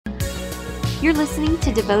You're listening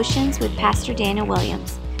to Devotions with Pastor Daniel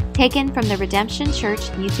Williams, taken from the Redemption Church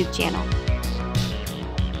YouTube channel.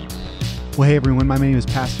 Well, hey everyone, my name is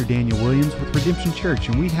Pastor Daniel Williams with Redemption Church,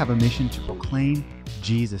 and we have a mission to proclaim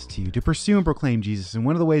Jesus to you, to pursue and proclaim Jesus. And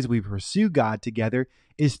one of the ways we pursue God together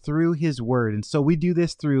is through His Word. And so we do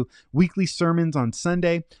this through weekly sermons on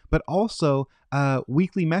Sunday, but also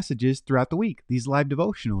weekly messages throughout the week, these live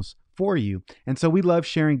devotionals for you. And so we love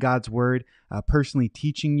sharing God's Word, personally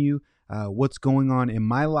teaching you what's going on in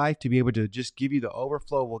my life, to be able to just give you the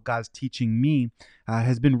overflow of what God's teaching me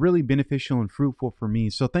has been really beneficial and fruitful for me.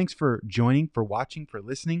 So thanks for joining, for watching, for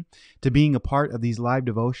listening, to being a part of these live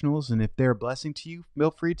devotionals. And if they're a blessing to you,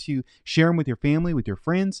 feel free to share them with your family, with your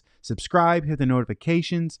friends, subscribe, hit the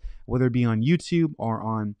notifications, whether it be on YouTube or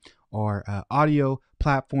on our audio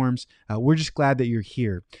platforms. We're just glad that you're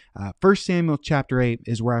here. 1 Samuel chapter 8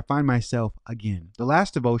 is where I find myself again. The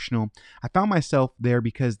last devotional, I found myself there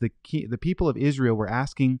because the people of Israel were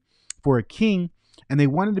asking for a king, and they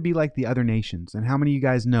wanted to be like the other nations. And how many of you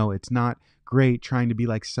guys know it's not great trying to be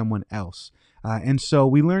like someone else? And so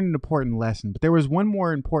we learned an important lesson. But there was one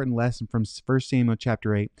more important lesson from 1 Samuel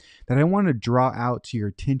chapter 8 that I want to draw out to your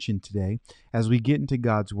attention today as we get into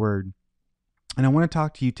God's Word. And I want to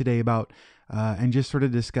talk to you today about and just sort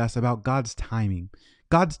of discuss about God's timing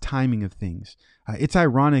of things. It's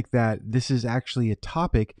ironic that this is actually a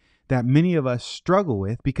topic that many of us struggle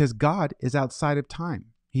with because God is outside of time.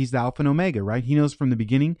 He's the Alpha and Omega, right? He knows from the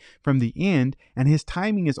beginning, from the end, and His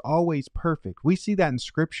timing is always perfect. We see that in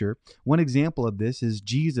Scripture. One example of this is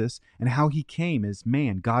Jesus and how He came as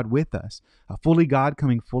man, God with us, fully God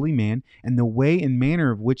coming fully man, and the way and manner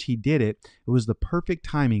of which He did it, it was the perfect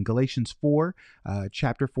timing. Galatians 4,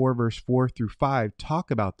 chapter 4, verse 4 through 5 talk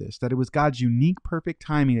about this, that it was God's unique, perfect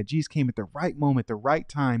timing, that Jesus came at the right moment, the right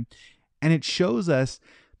time, and it shows us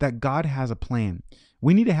that God has a plan.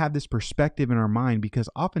 We need to have this perspective in our mind because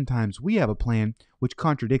oftentimes we have a plan which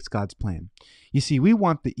contradicts God's plan. You see, we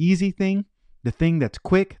want the easy thing, the thing that's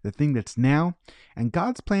quick, the thing that's now, and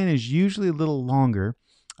God's plan is usually a little longer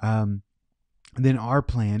than our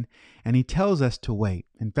plan, and He tells us to wait.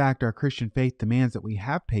 In fact, our Christian faith demands that we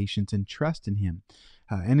have patience and trust in Him,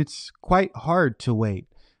 and it's quite hard to wait.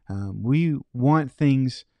 We want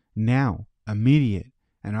things now, immediate,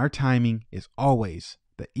 and our timing is always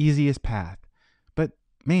the easiest path. But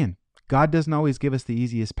man, God doesn't always give us the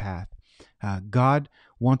easiest path. God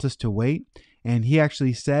wants us to wait, and He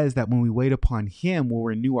actually says that when we wait upon Him, we'll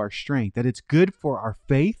renew our strength, that it's good for our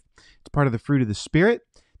faith. It's part of the fruit of the Spirit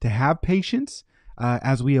to have patience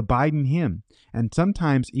as we abide in Him. And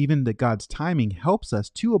sometimes even that God's timing helps us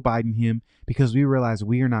to abide in Him because we realize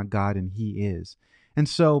we are not God and He is. And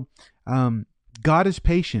so God is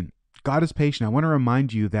patient. God is patient. I want to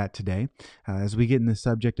remind you of that today as we get in the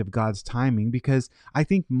subject of God's timing, because I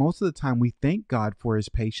think most of the time we thank God for His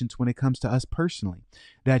patience when it comes to us personally,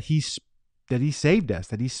 that He saved us,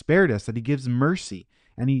 that He spared us, that He gives mercy,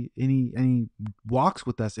 and He walks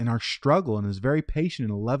with us in our struggle and is very patient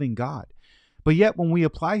and a loving God. But yet when we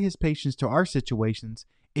apply His patience to our situations,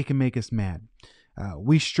 it can make us mad.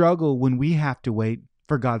 We struggle when we have to wait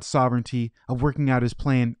for God's sovereignty of working out His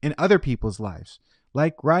plan in other people's lives.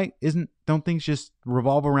 Like, right? Don't things just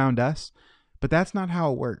revolve around us? But that's not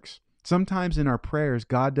how it works. Sometimes in our prayers,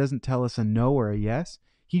 God doesn't tell us a no or a yes.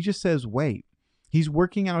 He just says, wait. He's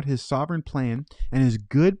working out His sovereign plan and His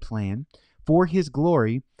good plan for His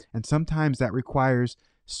glory. And sometimes that requires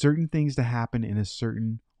certain things to happen in a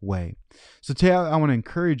certain way. So today I want to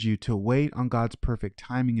encourage you to wait on God's perfect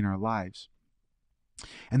timing in our lives.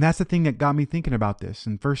 And that's the thing that got me thinking about this.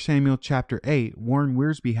 In 1 Samuel chapter 8, Warren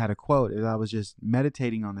Wiersbe had a quote as I was just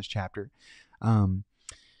meditating on this chapter.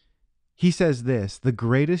 He says this: the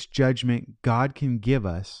greatest judgment God can give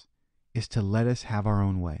us is to let us have our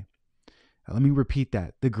own way. Now, let me repeat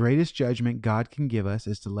that. The greatest judgment God can give us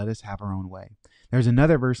is to let us have our own way. There's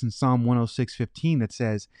another verse in Psalm 106:15 that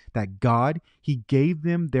says that God, He gave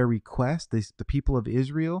them their request, the people of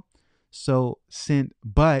Israel,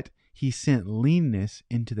 but He sent leanness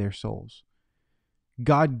into their souls.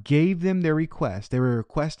 God gave them their request. They were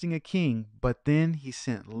requesting a king, but then He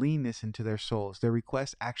sent leanness into their souls. Their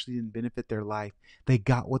request actually didn't benefit their life. They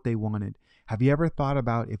got what they wanted. Have you ever thought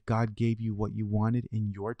about if God gave you what you wanted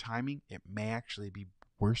in your timing, it may actually be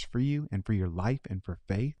worse for you and for your life and for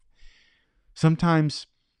faith? Sometimes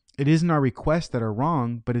it isn't our requests that are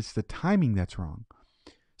wrong, but it's the timing that's wrong.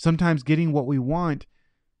 Sometimes getting what we want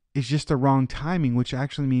is just the wrong timing, which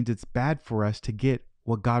actually means it's bad for us to get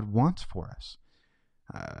what God wants for us.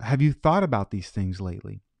 Have you thought about these things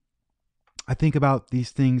lately? I think about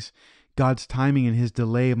these things, God's timing and His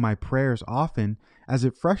delay of my prayers often, as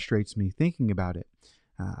it frustrates me thinking about it.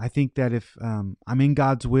 I think that if I'm in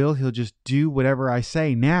God's will, he'll just do whatever I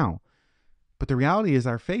say now. But the reality is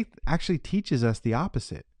our faith actually teaches us the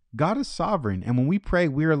opposite. God is sovereign, and when we pray,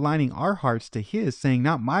 we're aligning our hearts to his, saying,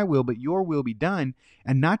 not my will, but your will be done,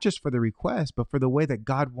 and not just for the request, but for the way that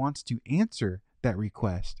God wants to answer that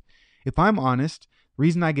request. If I'm honest, the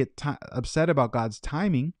reason I get upset about God's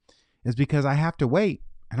timing is because I have to wait,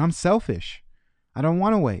 and I'm selfish. I don't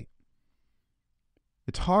want to wait.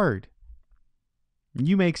 It's hard.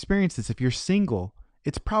 You may experience this if you're single.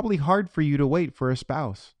 It's probably hard for you to wait for a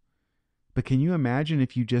spouse. But can you imagine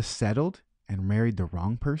if you just settled and married the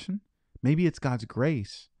wrong person? Maybe it's God's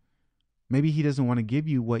grace. Maybe he doesn't want to give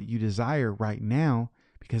you what you desire right now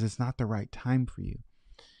because it's not the right time for you.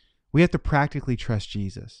 We have to practically trust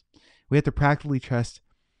Jesus. We have to practically trust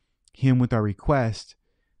him with our request,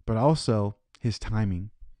 but also his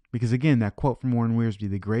timing. Because again, that quote from Warren Wiersbe,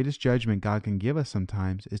 the greatest judgment God can give us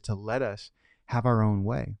sometimes is to let us have our own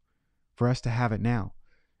way, for us to have it now.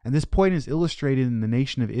 And this point is illustrated in the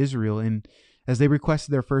nation of Israel as they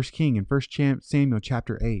requested their first king in 1 Samuel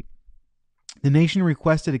chapter 8. The nation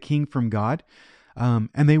requested a king from God, and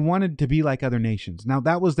they wanted to be like other nations. Now,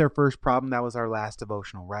 that was their first problem. That was our last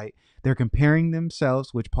devotional, right? They're comparing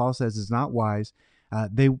themselves, which Paul says is not wise.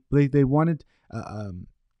 They wanted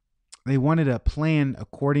to plan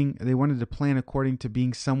according to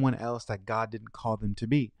being someone else that God didn't call them to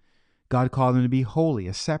be. God called them to be holy,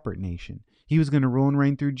 a separate nation. He was going to rule and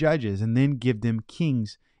reign through judges and then give them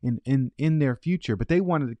kings in their future. But they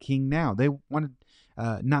wanted a king now. They wanted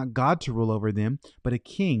not God to rule over them, but a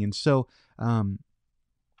king. And so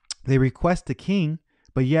they request a king,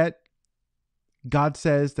 but yet God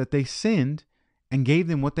says that they sinned and gave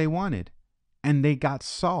them what they wanted. And they got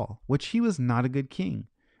Saul, which he was not a good king.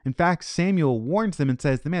 In fact, Samuel warns them and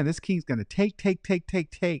says, man, this king's going to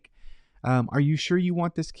take. Are you sure you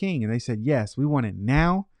want this king? And they said, yes, we want it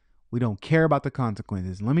now. We don't care about the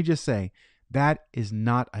consequences. And let me just say, that is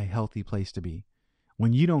not a healthy place to be.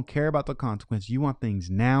 When you don't care about the consequences, you want things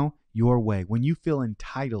now, your way. When you feel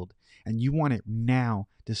entitled and you want it now,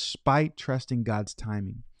 despite trusting God's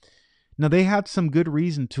timing. Now, they had some good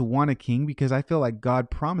reason to want a king because I feel like God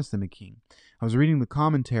promised them a king. I was reading the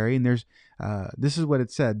commentary, and this is what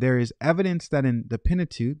it said. There is evidence that in the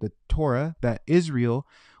Pentateuch, the Torah, that Israel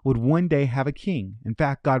would one day have a king. In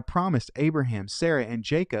fact, God promised Abraham, Sarah, and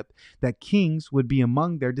Jacob that kings would be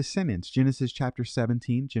among their descendants. Genesis chapter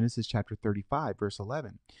 17, Genesis chapter 35, verse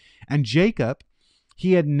 11. And Jacob,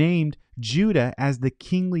 he had named Judah as the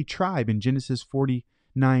kingly tribe in Genesis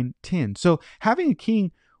 49:10. So having a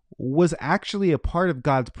king was actually a part of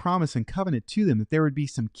God's promise and covenant to them, that there would be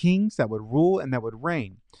some kings that would rule and that would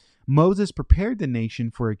reign. Moses prepared the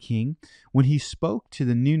nation for a king when he spoke to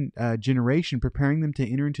the new generation, preparing them to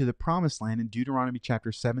enter into the promised land in Deuteronomy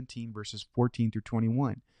chapter 17, verses 14 through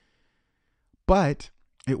 21. But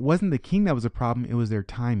it wasn't the king that was a problem, it was their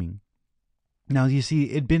timing. Now, you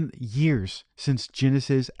see, it'd been years since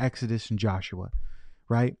Genesis, Exodus, and Joshua,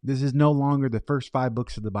 right? This is no longer the first 5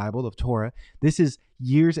 books of the Bible, of Torah. This is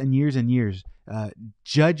years and years and years.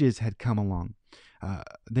 Judges had come along.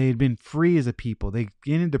 They had been free as a people. They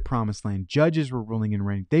entered the promised land. Judges were ruling and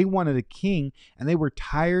reigning. They wanted a king, and they were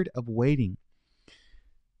tired of waiting.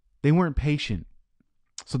 They weren't patient.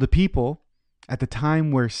 So the people, at the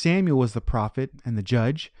time where Samuel was the prophet and the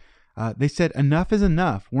judge, they said, enough is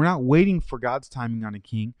enough. We're not waiting for God's timing on a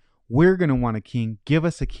king. We're going to want a king. Give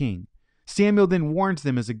us a king. Samuel then warns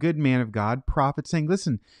them as a good man of God, prophet, saying,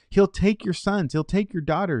 listen, he'll take your sons, he'll take your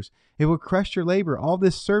daughters, it will crush your labor, all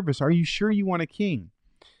this service. Are you sure you want a king?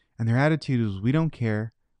 And their attitude was, we don't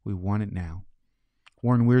care, we want it now.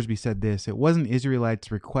 Warren Wiersbe said this, it wasn't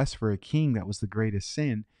Israelites' request for a king that was the greatest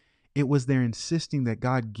sin, it was their insisting that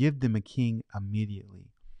God give them a king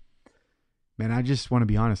immediately. Man, I just want to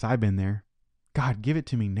be honest, I've been there. God, give it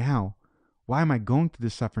to me now. Why am I going through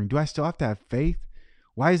this suffering? Do I still have to have faith?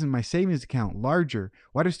 Why isn't my savings account larger?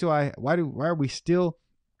 Why are we still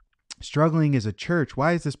struggling as a church?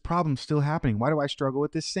 Why is this problem still happening? Why do I struggle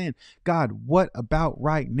with this sin? God, what about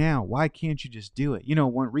right now? Why can't you just do it?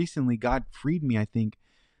 Recently God freed me, I think,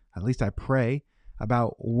 at least I pray,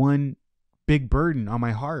 about one big burden on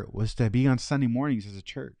my heart was to be on Sunday mornings as a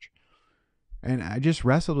church. And I just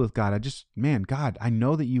wrestled with God. God, I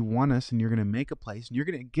know that you want us and you're going to make a place and you're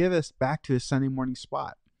going to give us back to a Sunday morning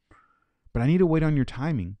spot. But I need to wait on your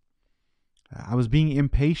timing. I was being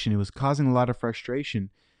impatient. It was causing a lot of frustration.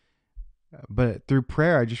 But through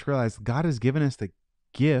prayer, I just realized God has given us the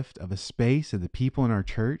gift of a space of the people in our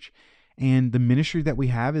church. And the ministry that we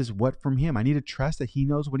have is what from him. I need to trust that he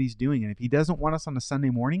knows what he's doing. And if he doesn't want us on a Sunday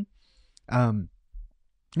morning, I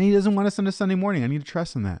need to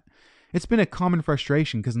trust in that. It's been a common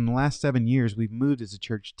frustration because in the last 7 years, we've moved as a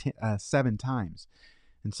church 7 times.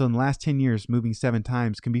 And so in the last 10 years, moving 7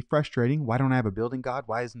 times can be frustrating. Why don't I have a building, God?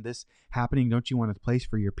 Why isn't this happening? Don't you want a place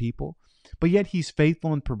for your people? But yet he's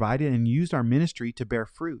faithful and provided and used our ministry to bear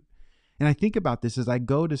fruit. And I think about this as I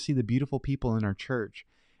go to see the beautiful people in our church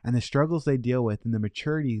and the struggles they deal with and the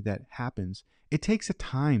maturity that happens. It takes a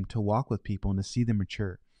time to walk with people and to see them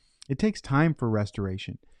mature. It takes time for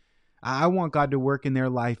restoration. I want God to work in their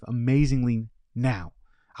life amazingly now.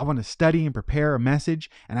 I want to study and prepare a message,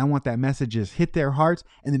 and I want that message to hit their hearts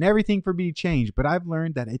and then everything for me to change. But I've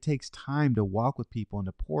learned that it takes time to walk with people and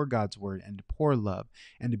to pour God's word and to pour love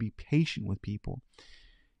and to be patient with people.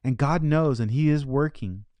 And God knows, and he is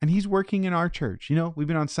working, and he's working in our church. You know, we've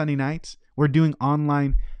been on Sunday nights. We're doing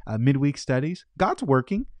online midweek studies. God's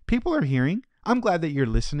working. People are hearing. I'm glad that you're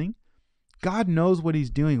listening. God knows what he's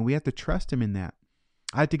doing, and we have to trust him in that.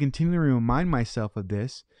 I have to continually remind myself of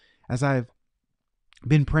this as I've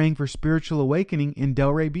been praying for spiritual awakening in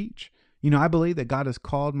Delray Beach. You know, I believe that God has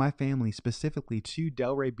called my family specifically to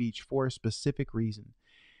Delray Beach for a specific reason.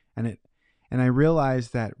 And I realize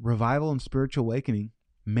that revival and spiritual awakening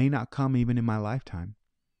may not come even in my lifetime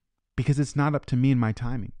because it's not up to me and my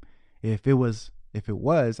timing. If it was,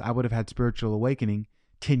 I would have had spiritual awakening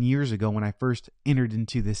 10 years ago when I first entered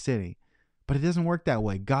into this city. But it doesn't work that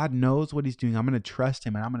way. God knows what he's doing. I'm going to trust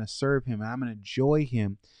him, and I'm going to serve him, and I'm going to enjoy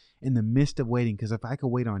him in the midst of waiting. Because if I can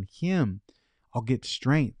wait on him, I'll get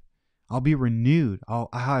strength. I'll be renewed. I'll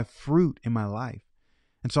have fruit in my life.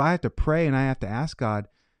 And so I have to pray, and I have to ask God,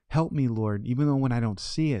 help me, Lord, even though when I don't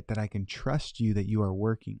see it, that I can trust you that you are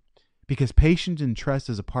working. Because patience and trust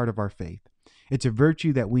is a part of our faith. It's a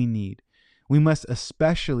virtue that we need. We must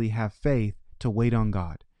especially have faith to wait on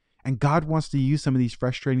God. And God wants to use some of these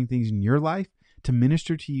frustrating things in your life to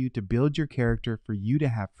minister to you, to build your character, for you to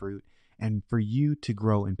have fruit, and for you to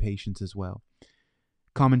grow in patience as well.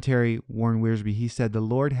 Commentary, Warren Wiersbe, he said, the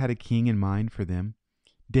Lord had a king in mind for them,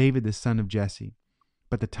 David, the son of Jesse,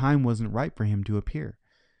 but the time wasn't right for him to appear.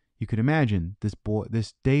 You could imagine this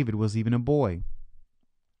David was even a boy.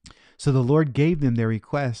 So the Lord gave them their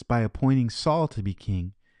request by appointing Saul to be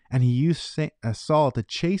king. And he used Saul to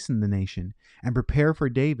chasten the nation and prepare for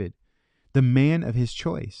David, the man of his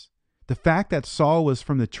choice. The fact that Saul was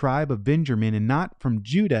from the tribe of Benjamin and not from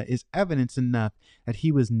Judah is evidence enough that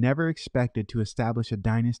he was never expected to establish a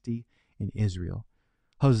dynasty in Israel.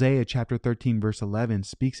 Hosea chapter 13 verse 11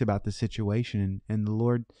 speaks about the situation, and the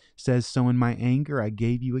Lord says, so in my anger I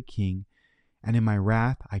gave you a king, and in my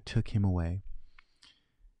wrath I took him away.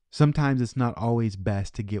 Sometimes it's not always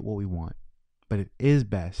best to get what we want, but it is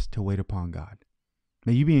best to wait upon God.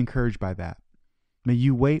 May you be encouraged by that. May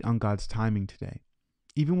you wait on God's timing today.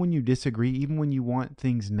 Even when you disagree, even when you want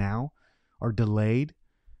things now or delayed,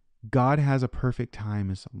 God has a perfect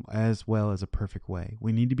time as well as a perfect way.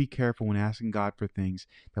 We need to be careful when asking God for things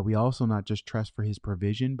that we also not just trust for his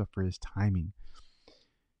provision, but for his timing.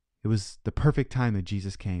 It was the perfect time that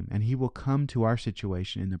Jesus came, and he will come to our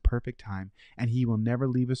situation in the perfect time, and he will never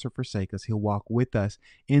leave us or forsake us. He'll walk with us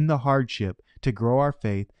in the hardship to grow our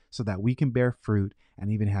faith so that we can bear fruit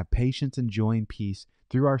and even have patience and joy and peace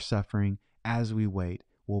through our suffering as we wait.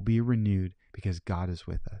 We'll be renewed because God is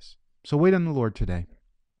with us. So wait on the Lord today.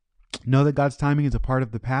 Know that God's timing is a part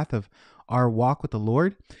of the path of our walk with the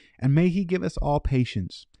Lord, and may he give us all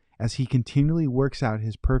patience as he continually works out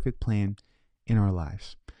his perfect plan in our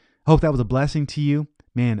lives. I hope that was a blessing to you.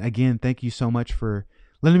 Man, again, thank you so much for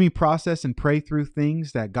letting me process and pray through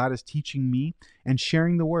things that God is teaching me and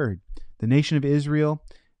sharing the word. The nation of Israel,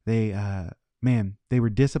 they were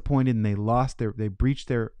disappointed, and they breached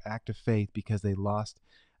their act of faith because they lost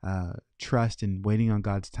trust in waiting on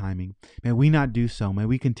God's timing. May we not do so. May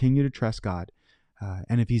we continue to trust God.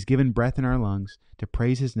 And if he's given breath in our lungs, to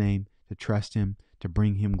praise his name, to trust him, to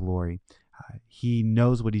bring him glory. He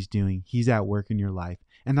knows what he's doing. He's at work in your life.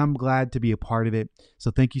 And I'm glad to be a part of it.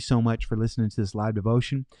 So thank you so much for listening to this live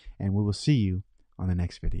devotion, and we will see you on the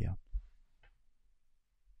next video.